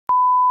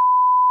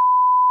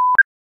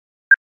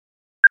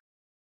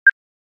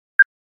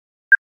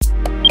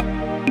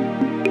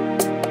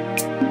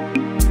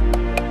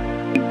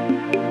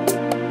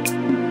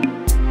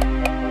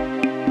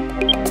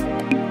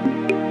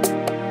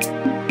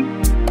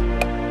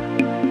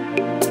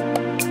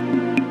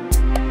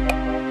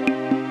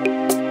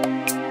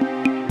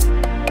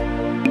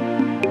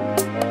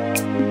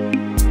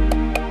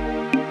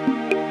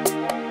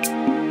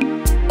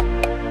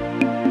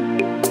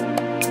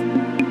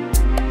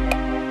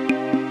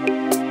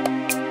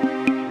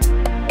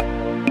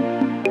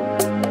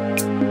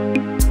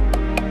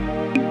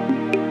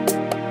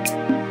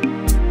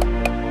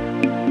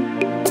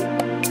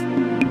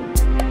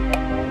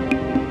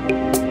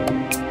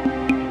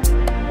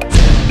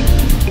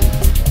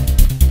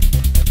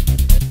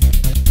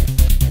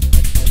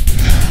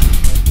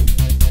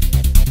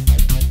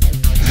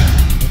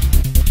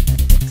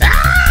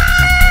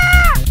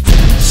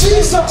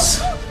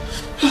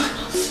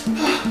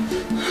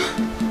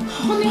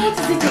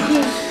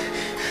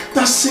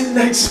That's a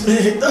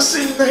nightmare. That's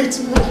a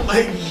nightmare. Oh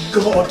my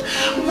God.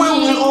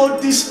 When will all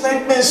these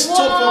nightmares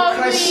stop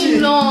for Christ's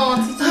sake? Not.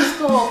 It will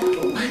stop.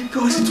 Oh my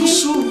God, it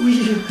was so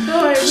real. Don't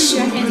worry, with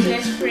your hands,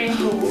 let's pray.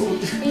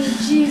 In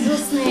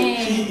Jesus'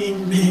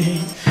 name. Amen.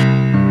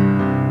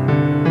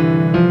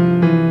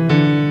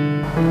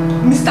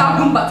 Mr.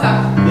 Agumbata.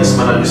 Yes,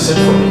 madam, you sent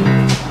for me.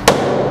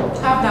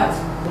 Have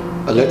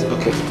that. A letter?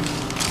 Okay.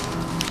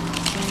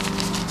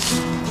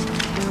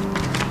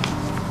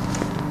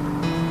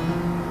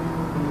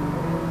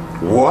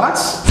 What?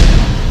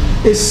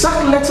 A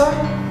sack letter?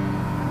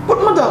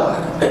 But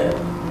madam,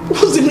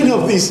 what's the meaning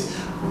of this?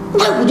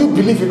 Why would you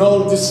believe in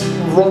all this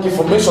wrong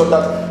information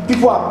that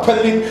people are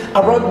peddling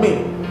around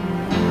me?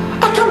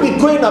 I can't be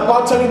going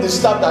about telling the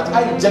staff that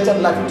I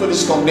injected life into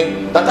this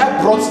company, that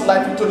I brought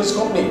life into this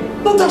company.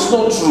 No, that's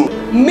not true.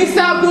 Mr.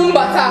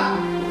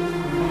 Agumbata.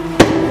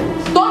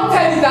 Don't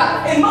tell me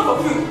that. Enough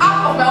of you.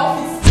 Out of my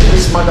office.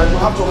 Please, madam, you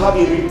have to have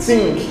a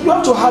rethink. You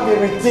have to have a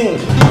rethink.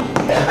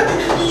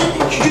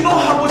 You know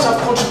how much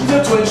I've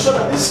contributed to ensure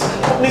that this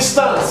company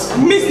stands.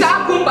 Mr.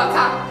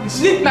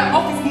 Agumbata, leave my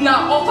office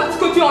now or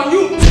consequently on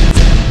you.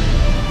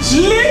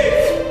 Leave!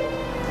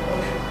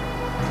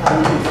 I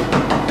will leave.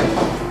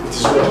 It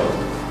is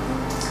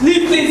well.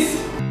 Leave,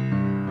 please.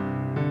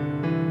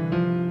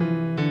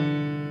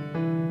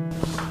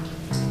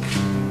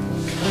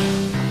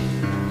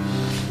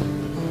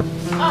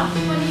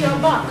 Honey, you're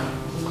back.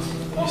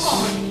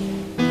 Welcome.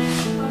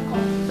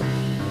 Welcome.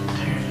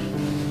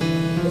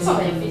 What's up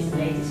on your face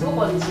like this? What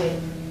ball is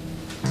red?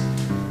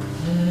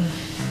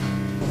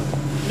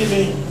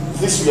 Maybe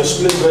this will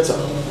explain better.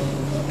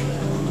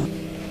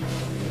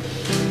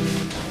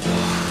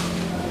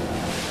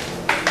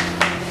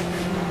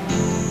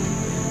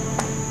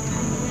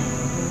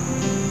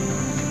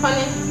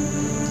 Honey,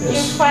 Yes.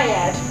 you're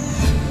fired.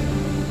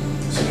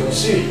 As you can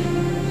see,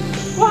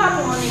 What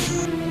happened,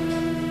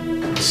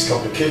 honey? it's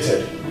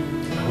complicated.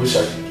 I wish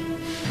I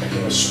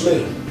can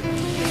explain.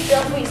 The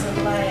devil is a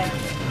liar.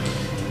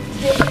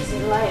 The devil is a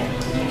liar.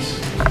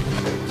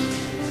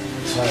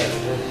 Tired.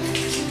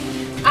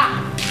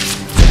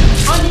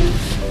 Honey,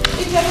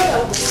 it's your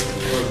brother.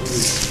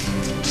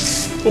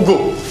 Ugo,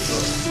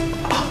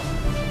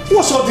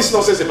 what's all this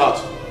nonsense about?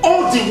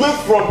 All the way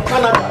from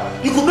Canada,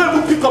 you could not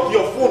even pick up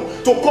your phone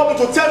to call me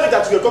to tell me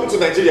that you were coming to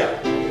Nigeria.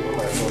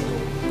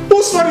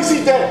 Whose phone is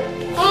it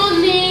then?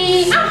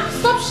 Honey,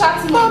 stop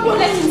shouting. Don't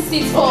let him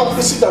sit Okay,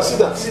 first. sit down, sit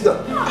down, sit down.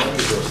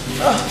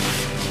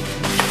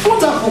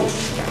 What happened?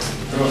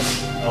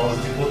 Ross, I was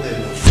deported.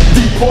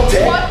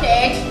 Deported?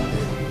 Deported?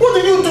 What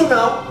did you do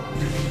now?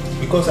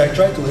 Because I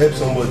tried to help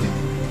somebody.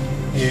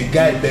 A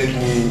guy begged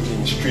me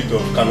in the street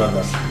of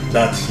Canada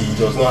that he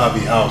does not have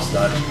a house,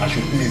 that I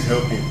should please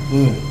help him.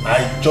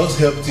 I just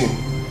helped him.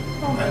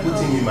 I put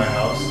him in my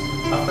house.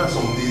 After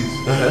some days,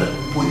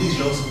 police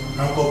just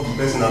handcuffed the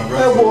person and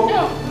brought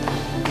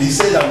him. He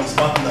said I'm his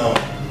partner.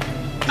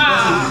 The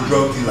person is a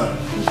drug dealer.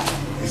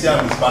 He said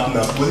I'm his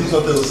partner. Police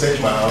wanted to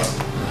search my house.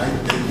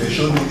 They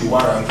showed me the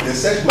warrant. They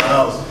searched my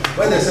house.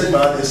 When they searched my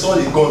house, they saw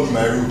a gun in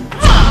my room.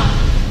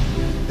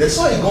 They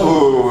saw a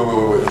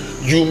gun. Wait.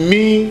 You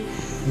mean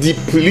the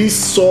police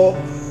saw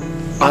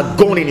a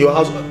gun in your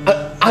house?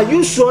 Are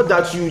you sure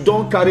that you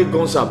don't carry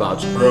guns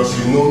about? Ross,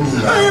 you know me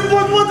now. Hey,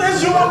 but what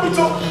else you want me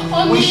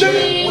to? We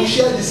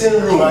share the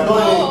same room. I don't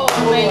know.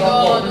 Oh my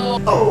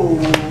God. Oh,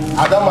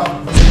 Adama.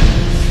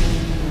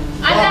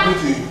 What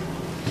happened to you?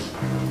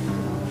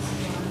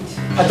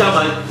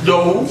 Adama,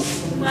 your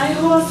who? My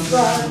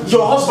husband.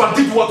 Your husband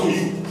did what to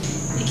you?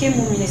 He came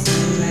home in a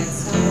sleeping night,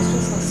 so I was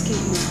just asking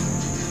him,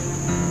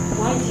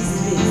 why this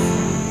place?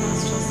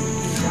 That's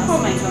just Oh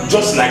my God.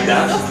 Just like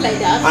that? Just like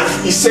that?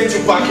 And he sent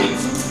you packing?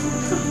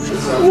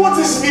 What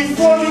is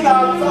befalling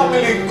our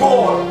family?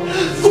 God,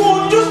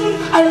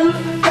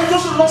 I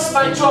just lost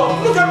my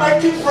job. Look at my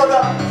kid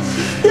brother.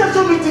 He has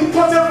just been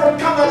deported from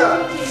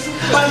Canada.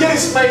 And here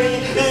is my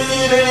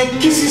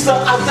kid sister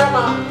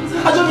Adama.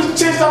 I just been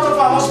chased out of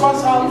her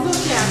husband's house.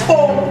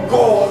 Oh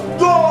God,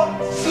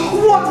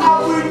 what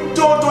have we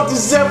done to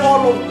deserve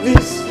all of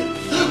this?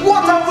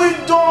 What have we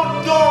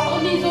done,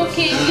 God? It's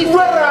okay.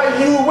 Where are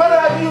you? Where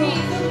are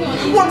you?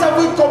 What have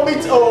we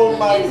committed? Oh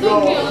my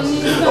God.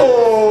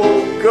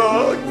 Oh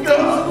God.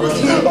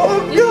 Oh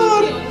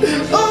God.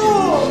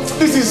 Oh,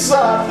 this is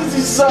sad. This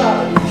is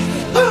sad.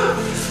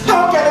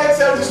 How can I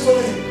tell this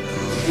story?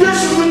 Where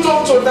should we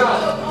talk to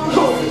now?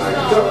 Oh my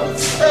God.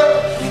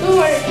 Don't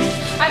worry.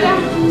 Adam,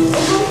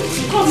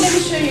 come, let me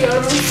show you your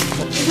room.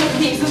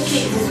 It's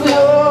okay. It's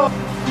well.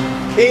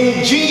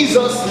 In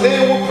Jesus'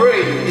 name we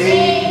pray.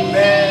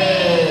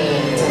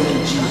 Amen. Thank you,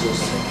 Jesus.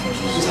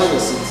 Just have a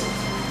seat.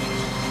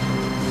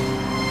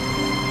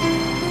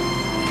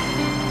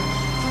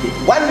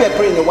 While we were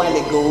praying a while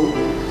ago,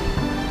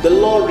 the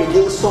Lord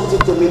revealed something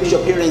to me which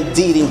your parents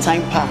did in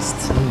time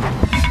past.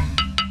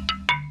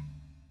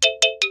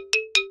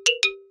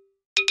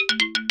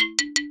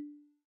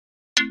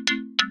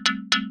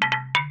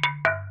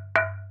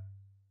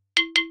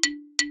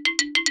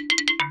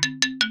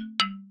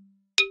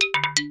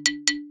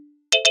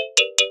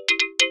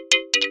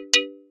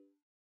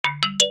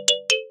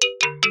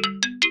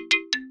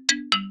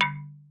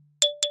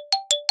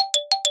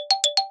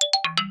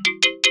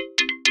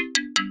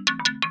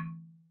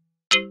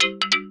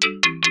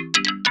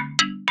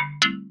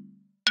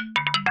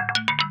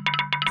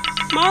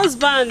 My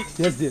husband.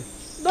 Yes, dear.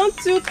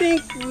 Don't you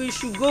think we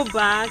should go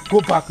back?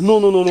 Go back? No.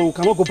 We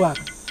cannot go back.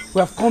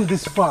 We have come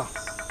this far.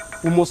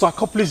 We must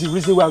accomplish the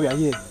reason why we are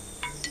here.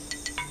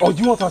 Or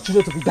do you want our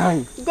children to be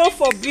dying? God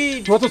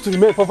forbid. You want us to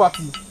remain in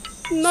poverty?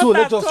 Not so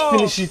let at us all.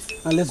 finish it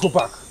and let's go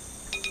back.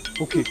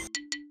 Okay.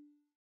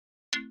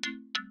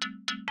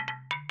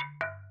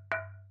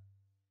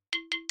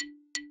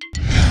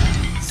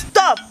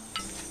 Stop!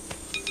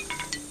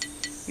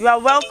 You are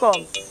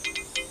welcome.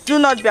 Do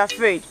not be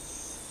afraid.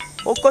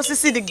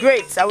 Okosisi the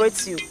Great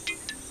awaits you.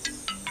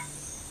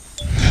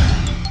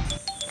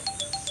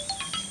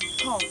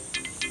 Come.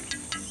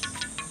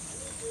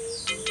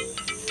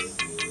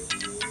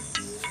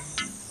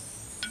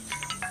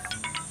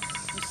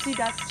 You see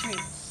that tree?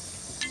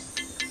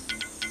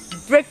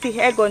 Break the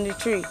egg on the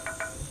tree.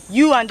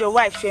 You and your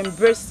wife should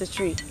embrace the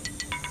tree.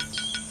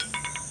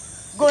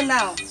 Go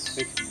now.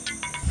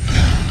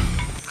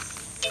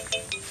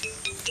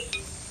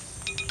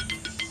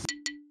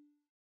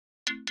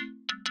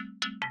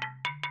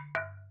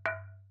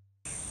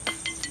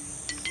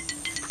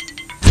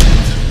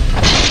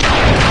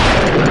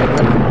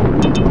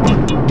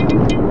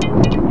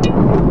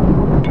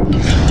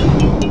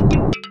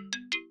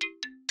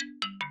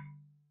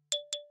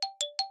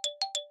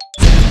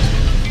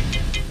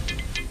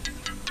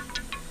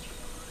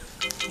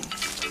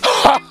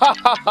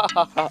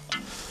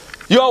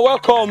 You are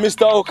welcome,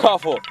 Mr.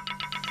 Okafor.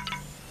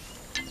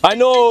 I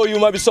know you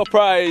might be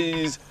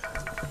surprised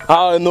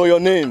how I know your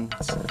names.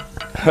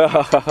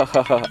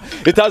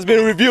 It has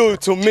been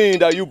revealed to me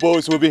that you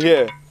boys will be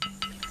here.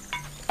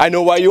 I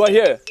know why you are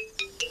here.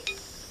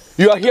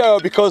 You are here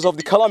because of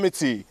the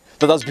calamity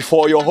that has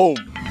before your home.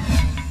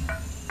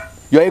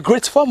 You are a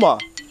great farmer,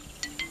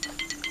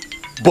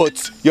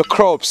 but your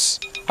crops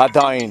are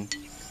dying.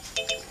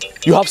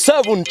 You have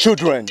 7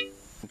 children,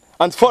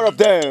 and 4 of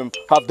them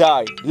have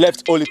died,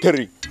 left only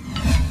 3.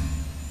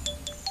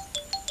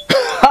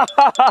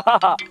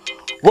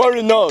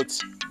 Worry not.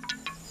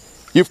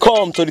 You've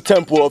come to the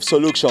temple of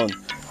solution,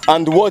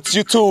 and what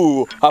you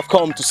two have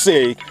come to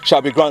seek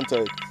shall be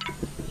granted.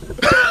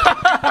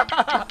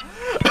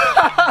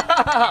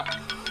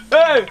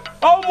 Hey,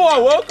 ọmọ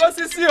àwọ̀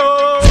Okosisi o.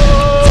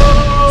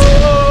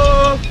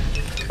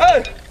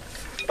 Hey,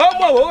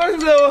 ọmọ àwọ̀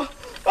Okosisi o.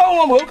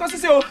 Ọmọ àwọ̀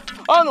Okosisi o.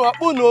 Anu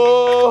akpunu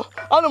o.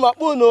 Anu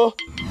akpunu.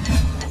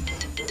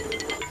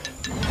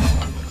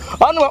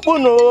 Anu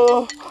akpunu.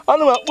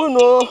 Anu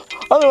akpunu.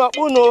 Anu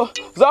akpunu.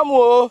 Zamu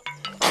o.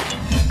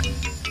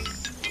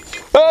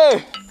 Hey,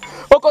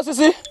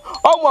 Okosisi.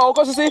 Ọmọ àwọ̀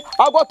Okosisi.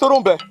 Agwa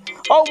torumbe.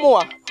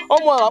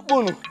 Ọmọ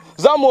akpunu.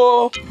 Zamu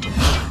o.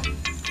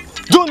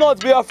 Do not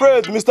be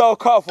afraid, Mr.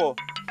 Okafor.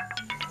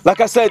 Like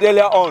I said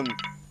earlier on,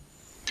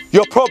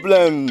 your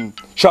problem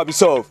shall be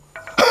solved.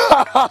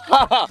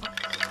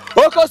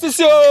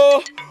 Okosisi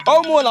o,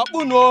 omo na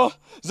puno,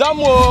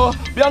 zamo,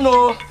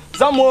 piano,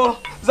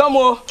 zamo.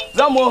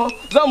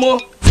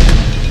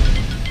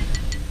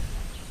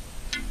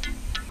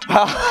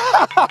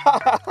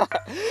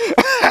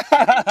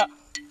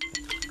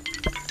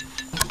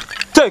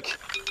 Take.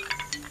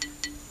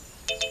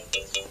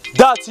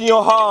 That in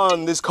your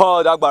hand is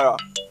called Agbara.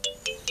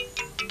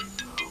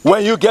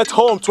 When you get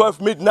home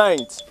 12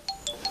 midnight,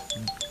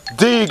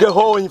 dig a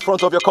hole in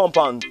front of your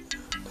compound,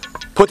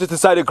 put it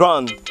inside the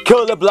ground,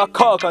 kill the black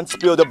cock and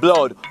spill the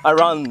blood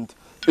around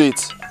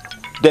it,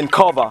 then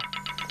cover.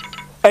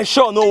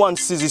 Ensure no one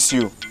seizes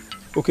you.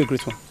 Okay,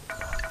 great one.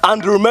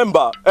 And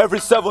remember, every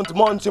 7th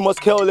month you must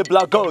kill a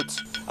black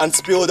goat and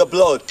spill the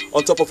blood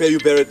on top of where you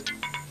buried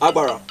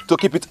Agbara to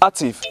keep it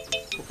active.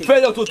 Okay.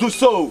 Failure to do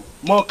so,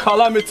 more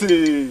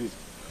calamity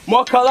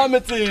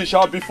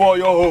shall befall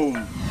your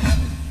home.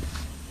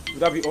 Would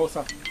that be all,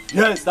 sir?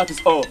 Yes, that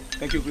is all.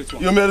 Thank you, great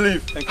one. You may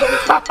leave. Thank you,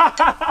 great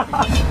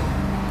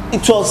one.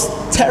 It was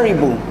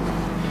terrible.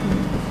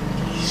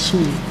 So,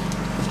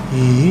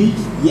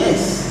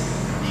 Yes.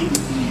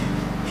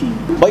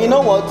 But you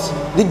know what?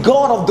 The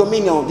God of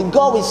dominion, the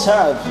God we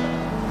serve,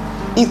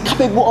 is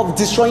capable of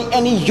destroying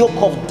any yoke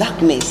of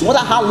darkness. No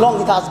matter how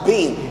long it has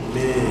been,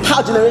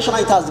 how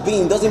generational it has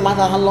been, doesn't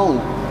matter how long.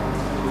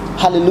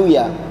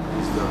 Hallelujah.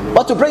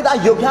 But to break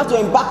that yoke, you have to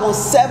embark on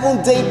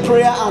 7-day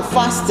prayer and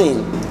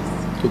fasting.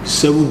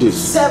 7 days.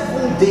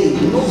 7 days,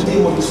 no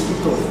day will be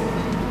skipped off.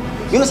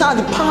 You understand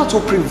the power to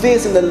prevail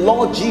in the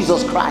Lord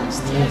Jesus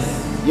Christ? Yes.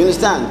 You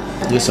understand?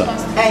 Yes, sir.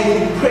 And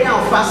in prayer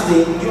and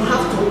fasting, you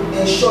have to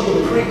ensure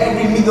you pray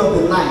every middle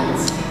of the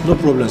night. No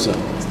problem, sir.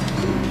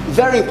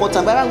 Very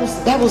important. The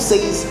Bible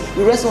says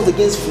we wrestle not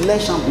against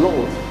flesh and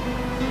blood,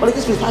 but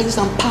against principalities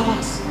and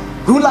powers,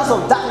 rulers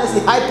of darkness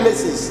in high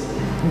places.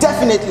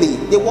 Definitely,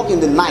 they walk in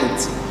the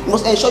night. You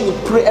must ensure you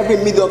pray every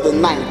middle of the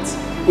night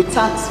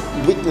without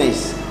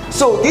weakness.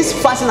 So this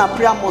fasting and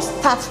prayer must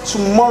start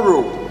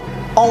tomorrow,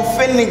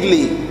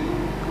 unfailingly.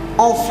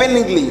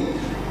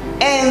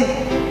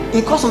 And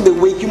in course of the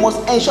week, you must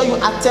ensure you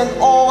attend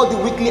all the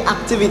weekly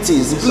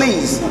activities,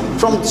 please,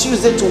 from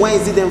Tuesday to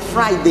Wednesday, then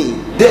Friday.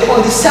 Then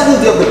on the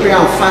 7th day of the prayer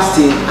and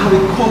fasting, I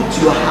will come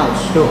to your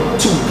house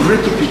to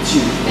break it with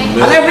you.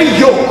 And every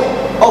yoke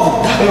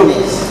of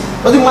darkness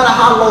Doesn't matter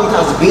how long it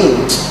has been.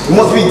 It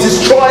must be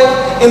destroyed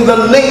in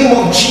the name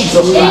of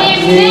Jesus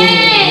Christ.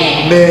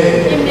 Amen.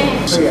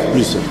 Amen.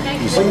 Please, sir.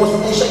 But you must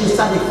ensure you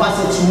start the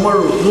fasting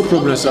tomorrow. No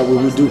problem, sir. We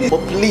will do.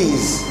 But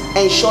please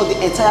ensure the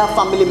entire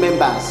family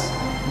members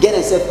get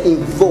themselves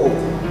involved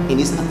in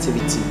this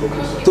activity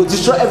to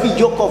destroy every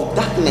yoke of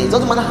darkness.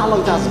 Doesn't matter how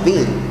long it has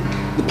been.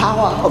 The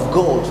power of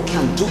God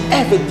can do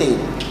everything,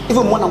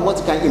 even more than what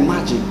you can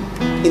imagine.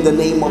 In the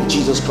name of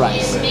Jesus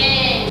Christ.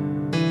 Amen.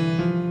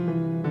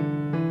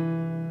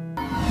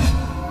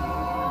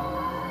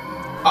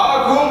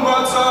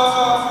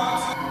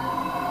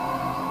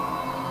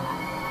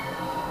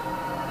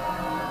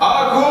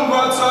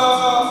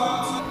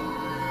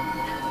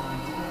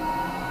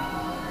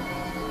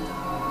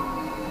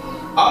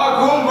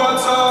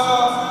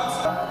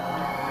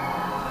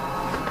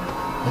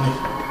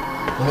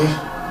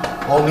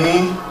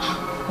 Honey,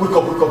 wake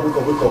up.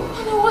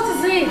 Honey, what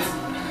is it?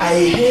 I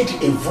heard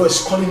a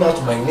voice calling out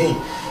my name.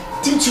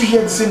 Didn't you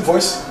hear the same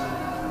voice?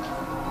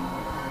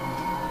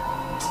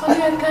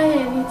 Honey, I can't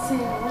hear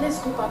anything. Let's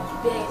go back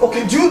to bed.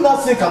 Okay, do you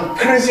not think I'm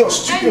crazy or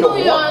stupid? I know or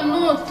you what? are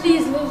not.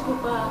 Please, let's go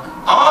back.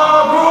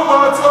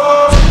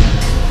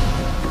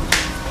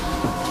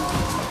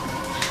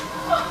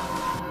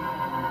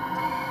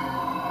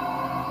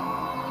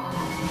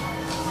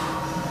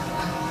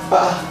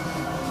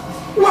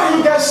 Why are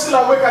you guys still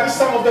awake at this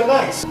time of the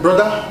night?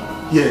 Brother,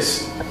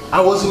 yes.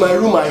 I was in my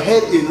room, I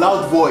heard a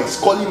loud voice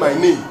calling my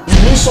name.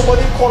 You mean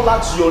somebody called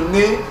out your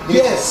name?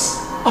 Yes.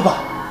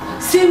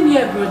 Abba. Same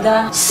here,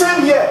 brother.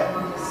 Same here.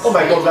 Oh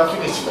my God, we are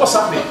finished. What's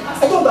happening?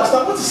 I don't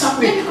understand. What is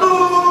happening?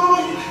 No.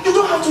 You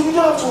don't have to,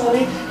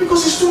 honey.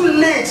 Because it's too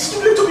late. It's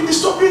too late to be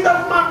disturbing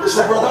that man.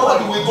 So brother, what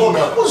do we do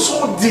now? What is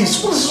all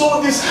this?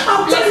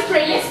 Let's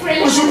pray.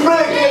 We should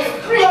pray.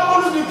 We have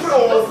always been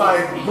praying. Oh my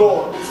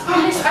God.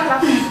 Let's ask our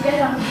faith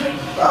together and pray.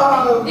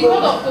 The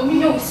God of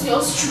dominion will see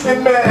us through.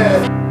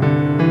 Amen.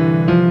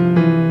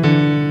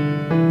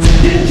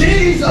 In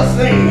Jesus'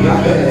 name,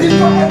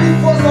 destroy every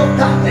force of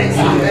darkness,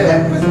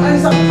 every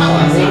principalities and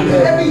powers,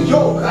 every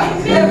yoke,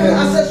 every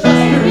ancestral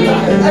spirit,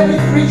 every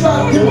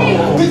spiritual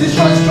demon. We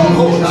destroy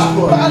strongholds,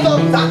 powers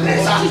of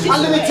darkness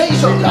and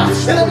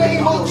limitations. In the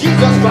name of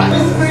Jesus Christ, the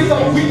spirit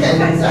of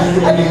wickedness,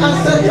 every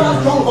ancestral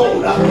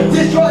stronghold,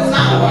 destroy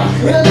now.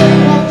 In the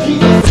name of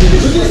Jesus,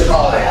 we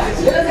destroy.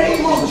 In the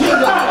name of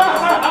Jesus.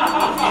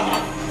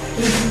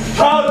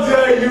 How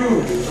dare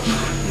you?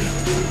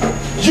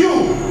 You!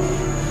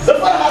 The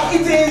Father has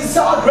eaten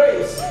sour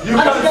grapes. You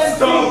can't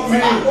stop me!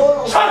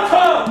 Shut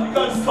up! You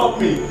can't stop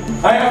me!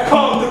 I have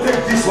come to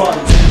take this one!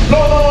 No,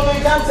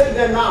 you can't take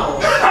them now.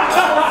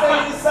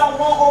 I'm saying Psalm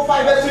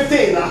 105 verse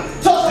 15.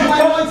 Touch my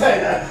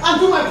anointed and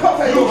do my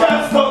prophet. You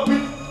can't stop me!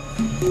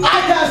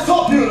 I can't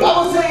stop you. The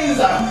Bible says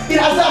it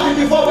has happened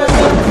before verse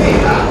 17.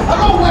 A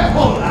no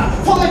weapon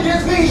formed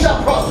against me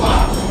shall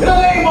prosper. In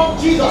the name of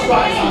Jesus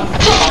Christ.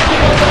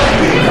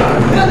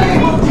 In the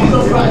name of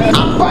Jesus Christ.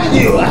 I bind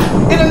you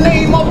in the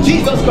name of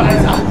Jesus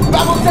Christ. The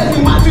Bible says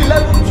in Matthew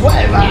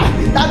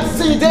 11:12 that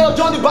the day of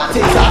John the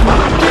Baptist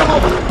came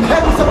up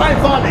heaven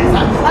survived violence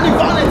and the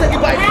violence taken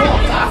by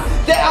force.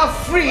 They are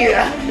free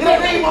in the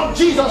name of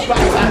Jesus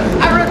Christ.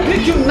 I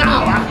rebuke you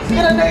now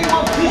in the name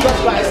of Jesus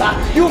Christ.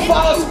 You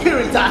foul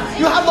spirit,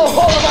 you have no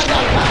hold over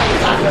their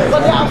lives,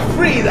 but they are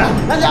freed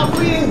and they are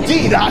free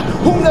indeed.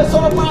 Whom the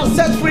Son of Man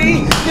set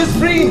free is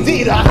free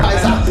indeed.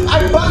 Christ.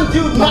 I bind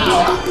you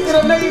now in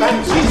the name of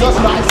Jesus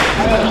Christ.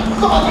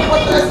 Come on,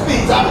 let's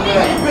speak.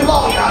 You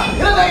belong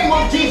in the name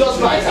of Jesus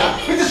Christ.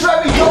 We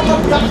destroy every yoke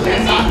of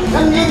darkness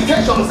and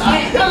limitations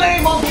in the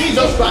name of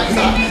Jesus Christ.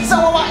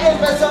 Some of our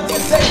enemies have been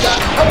saved.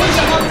 I wish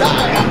I not die.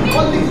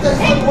 But live the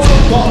word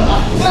of God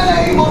in the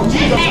name of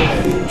Jesus.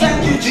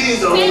 Thank you,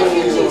 Jesus.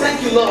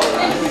 Thank you, Lord,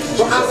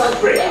 for answered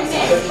prayers.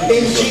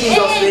 In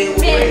Jesus'